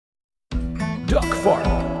Duck Farm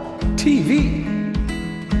TV.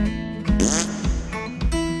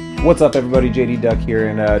 What's up everybody, JD Duck here,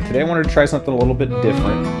 and today I wanted to try something a little bit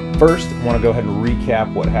different. First, I want to go ahead and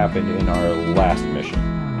recap what happened in our last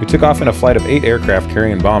mission. We took off in a flight of 8 aircraft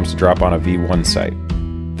carrying bombs to drop on a V1 site.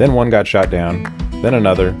 Then one got shot down, then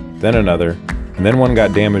another, and then one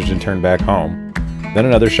got damaged and turned back home. Then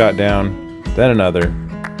another shot down, then another.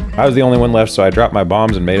 I was the only one left, so I dropped my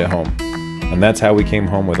bombs and made it home. And that's how we came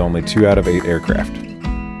home with only 2 out of 8 aircraft.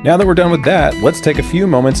 Now that we're done with that, let's take a few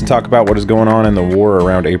moments and talk about what is going on in the war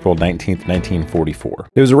around April 19th, 1944.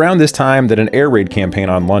 It was around this time that an air raid campaign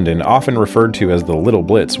on London, often referred to as the Little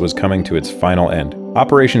Blitz, was coming to its final end.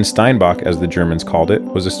 Operation Steinbock, as the Germans called it,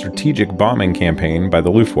 was a strategic bombing campaign by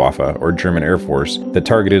the Luftwaffe, or German Air Force, that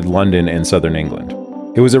targeted London and southern England.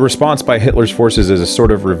 It was a response by Hitler's forces as a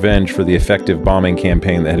sort of revenge for the effective bombing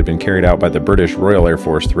campaign that had been carried out by the British Royal Air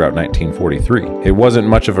Force throughout 1943. It wasn't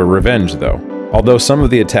much of a revenge, though. Although some of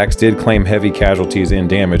the attacks did claim heavy casualties and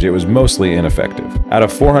damage, it was mostly ineffective. Out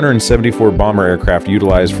of 474 bomber aircraft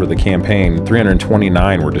utilized for the campaign,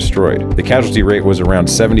 329 were destroyed. The casualty rate was around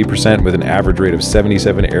 70%, with an average rate of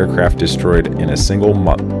 77 aircraft destroyed in a single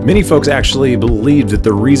month. Many folks actually believed that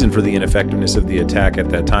the reason for the ineffectiveness of the attack at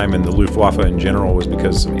that time, and the Luftwaffe in general, was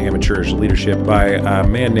because of some amateurish leadership by a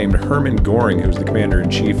man named Hermann Göring, who was the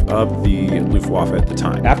commander-in-chief of the Luftwaffe at the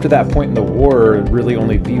time. After that point in the war, really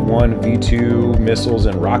only V1, V2, missiles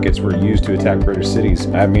and rockets were used to attack British cities.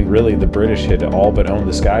 I mean, really, the British had all but owned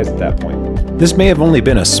the skies at that point. This may have only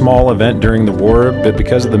been a small event during the war, but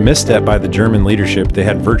because of the misstep by the German leadership, they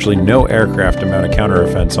had virtually no aircraft to mount a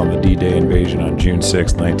counteroffense on the D-Day invasion on June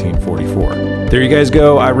 6, 1944. There you guys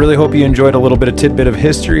go. I really hope you enjoyed a little bit of tidbit of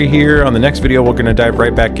history here. On the next video, we're going to dive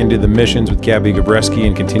right back into the missions with Gabby Gabreski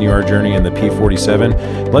and continue our journey in the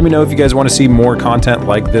P-47. Let me know if you guys want to see more content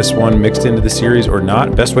like this one mixed into the series or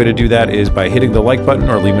not. Best way to do that is by hitting the like button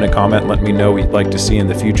or leaving a comment. Let me know what you'd like to see in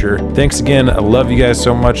the future. Thanks again. I love you guys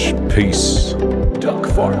so much. Peace. Duck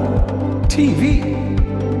Farm TV.